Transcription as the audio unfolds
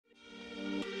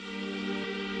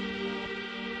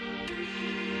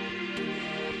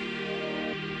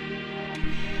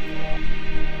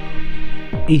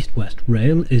East-West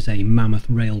Rail is a mammoth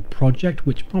rail project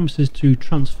which promises to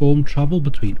transform travel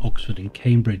between Oxford and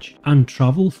Cambridge, and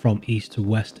travel from east to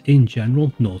west in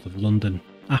general north of London.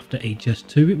 After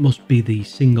HS2, it must be the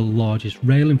single largest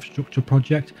rail infrastructure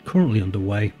project currently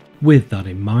underway. With that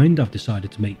in mind, I've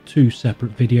decided to make two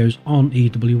separate videos on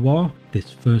EWR.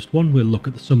 This first one will look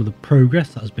at some of the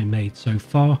progress that has been made so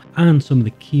far and some of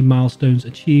the key milestones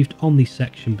achieved on the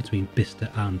section between Bicester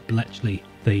and Bletchley.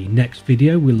 The next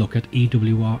video will look at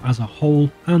EWR as a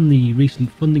whole and the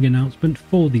recent funding announcement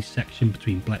for the section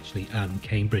between Bletchley and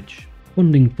Cambridge.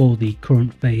 Funding for the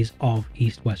current phase of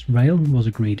East-West Rail was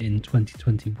agreed in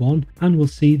 2021 and will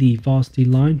see the Varsity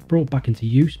line brought back into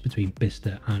use between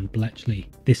Bicester and Bletchley.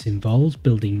 This involves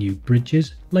building new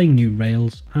bridges, laying new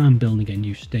rails and building a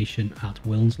new station at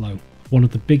Wilmslow. One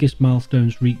of the biggest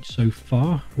milestones reached so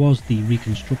far was the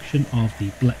reconstruction of the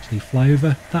Bletchley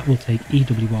flyover that will take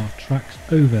EWR tracks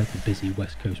over the busy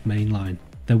West Coast Main Line.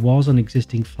 There was an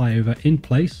existing flyover in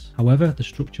place, however the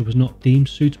structure was not deemed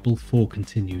suitable for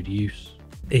continued use.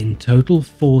 In total,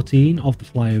 14 of the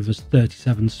flyover's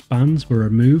 37 spans were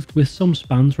removed, with some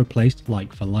spans replaced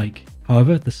like for like.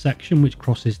 However, the section which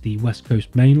crosses the West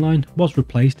Coast Main Line was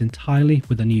replaced entirely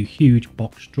with a new huge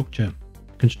box structure.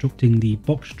 Constructing the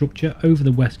box structure over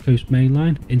the West Coast Main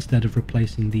Line instead of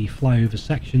replacing the flyover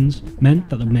sections meant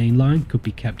that the main line could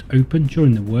be kept open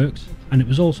during the works, and it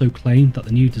was also claimed that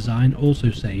the new design also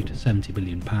saved £70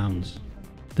 million.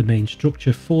 The main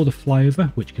structure for the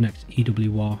flyover, which connects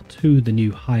EWR to the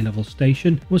new high-level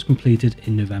station, was completed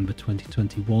in November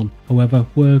 2021. However,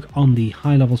 work on the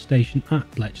high-level station at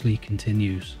Bletchley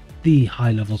continues. The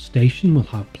high-level station will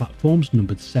have platforms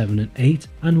numbered 7 and 8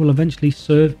 and will eventually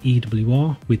serve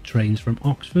EWR with trains from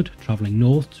Oxford travelling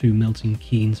north to Milton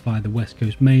Keynes via the West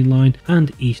Coast Main Line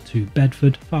and east to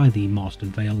Bedford via the Marston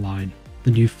Vale line.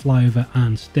 The new flyover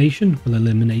and station will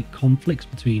eliminate conflicts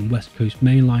between West Coast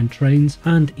Main Line trains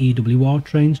and EWR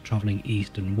trains travelling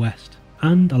east and west,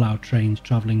 and allow trains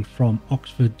travelling from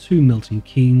Oxford to Milton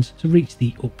Keynes to reach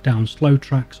the up-down slow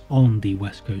tracks on the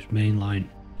West Coast Main Line.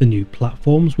 The new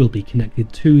platforms will be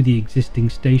connected to the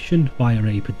existing station via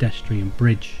a pedestrian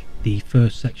bridge, the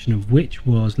first section of which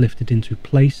was lifted into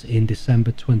place in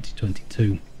December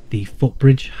 2022. The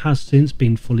footbridge has since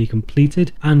been fully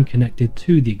completed and connected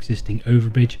to the existing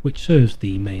overbridge which serves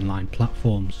the mainline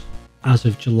platforms. As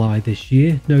of July this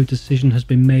year, no decision has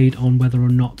been made on whether or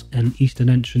not an eastern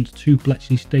entrance to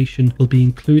Bletchley Station will be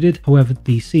included. However,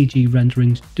 the CG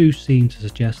renderings do seem to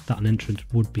suggest that an entrance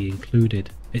would be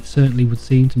included. It certainly would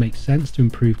seem to make sense to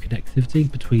improve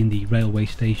connectivity between the railway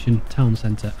station, town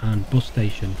centre and bus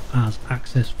station, as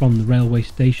access from the railway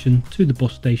station to the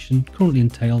bus station currently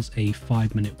entails a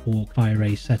 5-minute walk via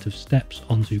a set of steps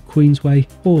onto Queensway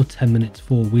or 10 minutes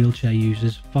for wheelchair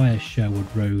users via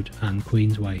Sherwood Road and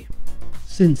Queensway.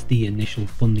 Since the initial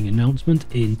funding announcement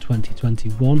in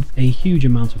 2021, a huge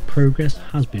amount of progress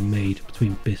has been made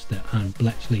between Bicester and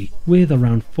Bletchley, with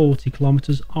around 40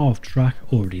 kilometres of track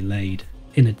already laid.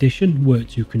 In addition, work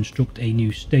to construct a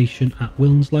new station at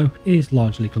Wilmslow is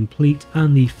largely complete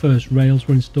and the first rails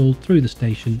were installed through the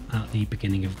station at the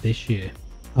beginning of this year.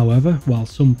 However, while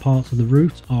some parts of the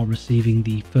route are receiving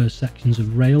the first sections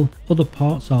of rail, other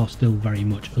parts are still very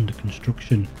much under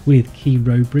construction, with key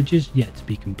road bridges yet to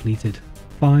be completed.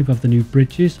 5 of the new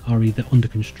bridges are either under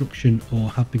construction or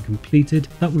have been completed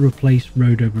that will replace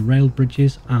road over rail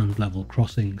bridges and level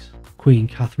crossings. Queen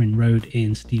Catherine Road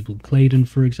in Steeple Claydon,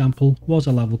 for example, was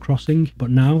a level crossing,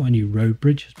 but now a new road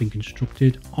bridge has been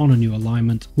constructed on a new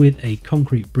alignment with a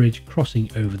concrete bridge crossing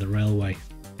over the railway.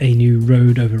 A new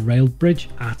road over rail bridge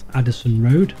at Addison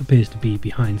Road appears to be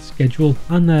behind schedule,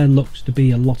 and there looks to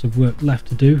be a lot of work left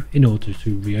to do in order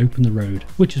to reopen the road,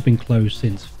 which has been closed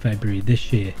since February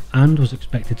this year and was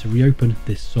expected to reopen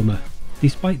this summer.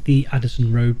 Despite the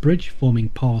Addison Road Bridge forming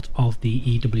part of the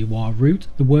EWR route,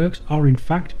 the works are in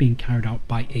fact being carried out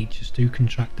by HS2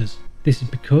 contractors. This is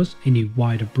because a new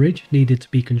wider bridge needed to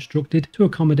be constructed to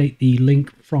accommodate the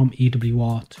link from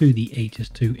EWR to the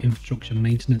HS2 infrastructure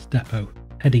maintenance depot.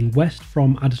 Heading west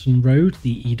from Addison Road,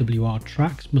 the EWR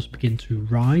tracks must begin to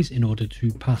rise in order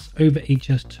to pass over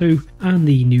HS2 and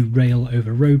the new rail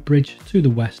over road bridge to the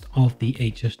west of the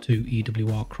HS2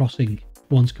 EWR crossing.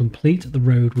 Once complete, the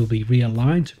road will be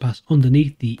realigned to pass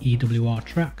underneath the EWR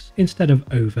tracks instead of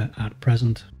over at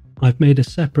present. I've made a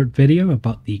separate video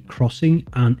about the crossing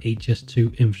and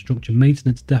HS2 infrastructure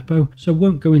maintenance depot, so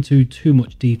won't go into too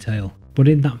much detail. But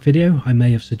in that video, I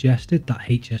may have suggested that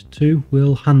HS2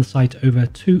 will hand the site over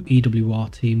to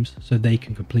EWR teams so they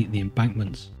can complete the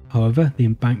embankments. However, the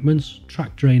embankments,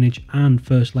 track drainage and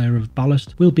first layer of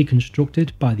ballast will be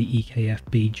constructed by the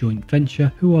EKFB joint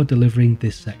venture who are delivering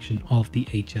this section of the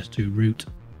HS2 route.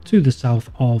 To the south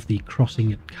of the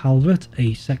crossing at Calvert,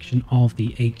 a section of the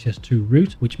HS2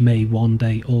 route, which may one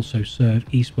day also serve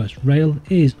East West Rail,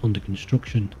 is under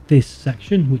construction. This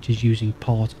section, which is using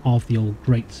part of the old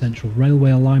Great Central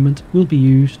Railway alignment, will be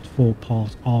used for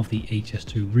part of the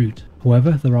HS2 route.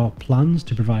 However, there are plans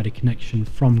to provide a connection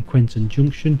from Quinton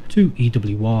Junction to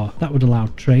EWR that would allow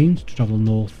trains to travel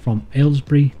north from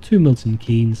Aylesbury to Milton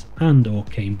Keynes and or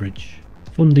Cambridge.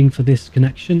 Funding for this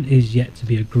connection is yet to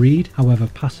be agreed, however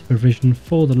passive provision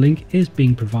for the link is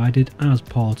being provided as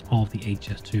part of the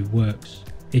HS2 works.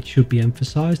 It should be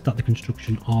emphasised that the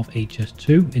construction of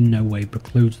HS2 in no way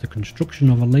precludes the construction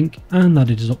of a link and that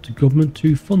it is up to government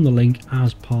to fund the link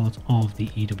as part of the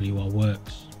EWR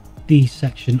works. The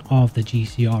section of the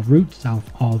GCR route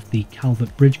south of the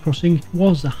Calvert Bridge crossing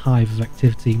was a hive of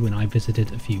activity when I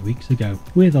visited a few weeks ago,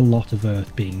 with a lot of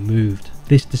earth being moved.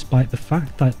 This despite the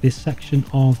fact that this section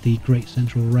of the Great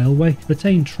Central Railway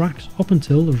retained tracks up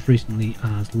until as recently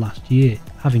as last year,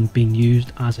 having been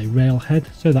used as a railhead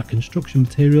so that construction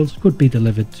materials could be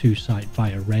delivered to site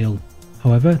via rail.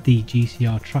 However, the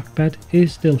GCR trackbed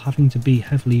is still having to be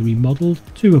heavily remodelled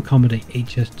to accommodate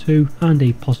HS2 and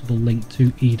a possible link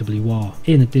to EWR,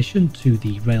 in addition to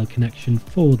the rail connection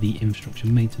for the infrastructure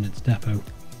maintenance depot.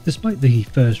 Despite the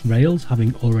first rails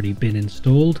having already been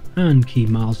installed and key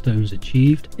milestones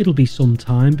achieved, it'll be some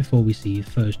time before we see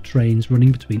the first trains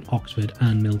running between Oxford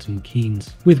and Milton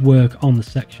Keynes, with work on the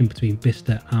section between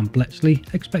Bicester and Bletchley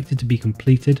expected to be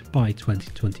completed by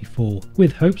 2024,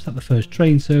 with hopes that the first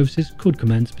train services could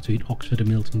commence between Oxford and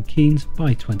Milton Keynes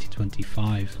by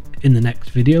 2025. In the next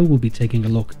video, we'll be taking a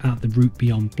look at the route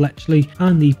beyond Bletchley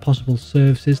and the possible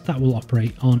services that will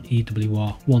operate on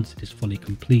EWR once it is fully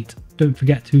complete. Don't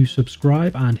forget to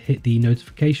subscribe and hit the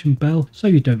notification bell so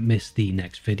you don't miss the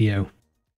next video.